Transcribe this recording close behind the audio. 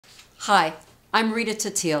Hi, I'm Rita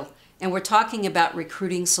Tateel, and we're talking about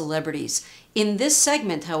recruiting celebrities. In this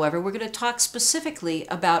segment, however, we're going to talk specifically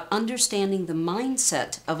about understanding the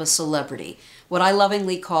mindset of a celebrity, what I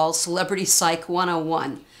lovingly call Celebrity Psych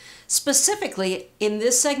 101. Specifically, in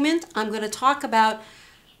this segment, I'm going to talk about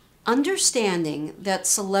understanding that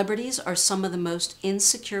celebrities are some of the most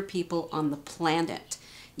insecure people on the planet.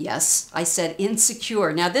 Yes, I said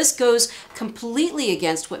insecure. Now, this goes completely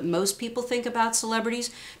against what most people think about celebrities,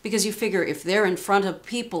 because you figure if they're in front of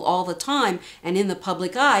people all the time and in the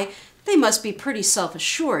public eye, they must be pretty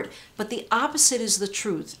self-assured. But the opposite is the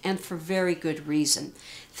truth, and for very good reason.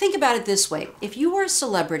 Think about it this way. If you were a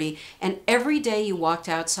celebrity and every day you walked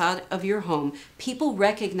outside of your home, people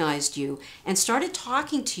recognized you and started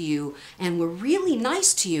talking to you and were really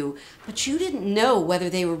nice to you, but you didn't know whether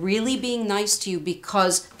they were really being nice to you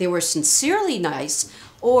because they were sincerely nice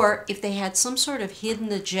or if they had some sort of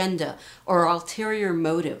hidden agenda or ulterior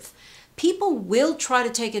motive. People will try to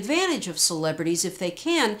take advantage of celebrities if they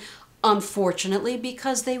can, unfortunately,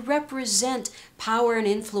 because they represent power and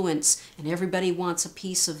influence, and everybody wants a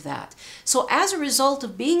piece of that. So as a result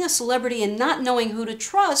of being a celebrity and not knowing who to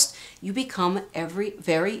trust, you become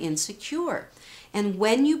very insecure. And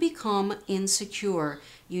when you become insecure,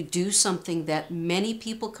 you do something that many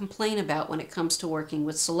people complain about when it comes to working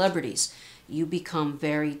with celebrities. You become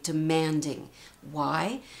very demanding.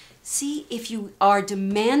 Why? See, if you are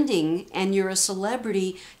demanding and you're a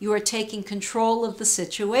celebrity, you are taking control of the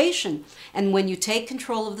situation. And when you take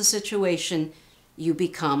control of the situation, you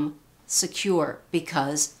become secure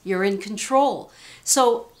because you're in control.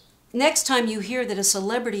 So next time you hear that a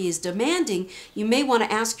celebrity is demanding, you may want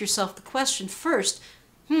to ask yourself the question first,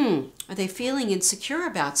 are they feeling insecure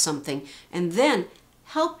about something? And then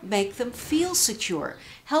help make them feel secure.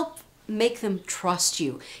 Help make them trust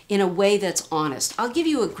you in a way that's honest. I'll give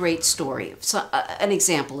you a great story, an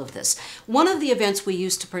example of this. One of the events we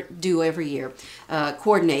used to do every year,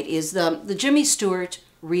 coordinate, is the Jimmy Stewart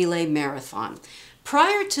Relay Marathon.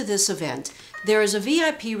 Prior to this event, there is a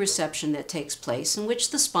VIP reception that takes place in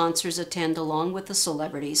which the sponsors attend along with the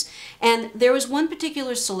celebrities. And there was one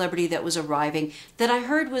particular celebrity that was arriving that I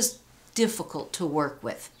heard was difficult to work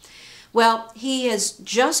with. Well, he has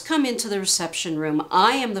just come into the reception room.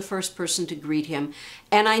 I am the first person to greet him,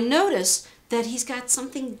 and I notice that he's got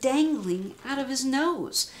something dangling out of his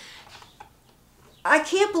nose. I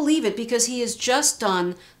can't believe it because he has just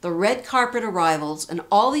done the red carpet arrivals and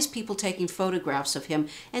all these people taking photographs of him,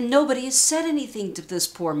 and nobody has said anything to this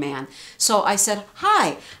poor man. So I said,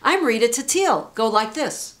 "Hi, I'm Rita Tateel. Go like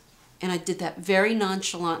this." And I did that very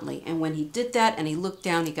nonchalantly. And when he did that and he looked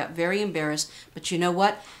down, he got very embarrassed. But you know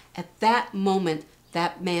what? At that moment,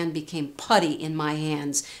 that man became putty in my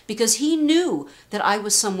hands because he knew that I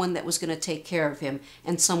was someone that was going to take care of him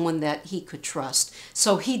and someone that he could trust.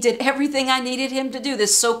 So he did everything I needed him to do,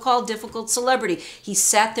 this so-called difficult celebrity. He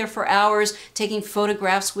sat there for hours taking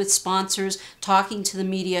photographs with sponsors, talking to the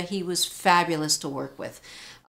media. He was fabulous to work with.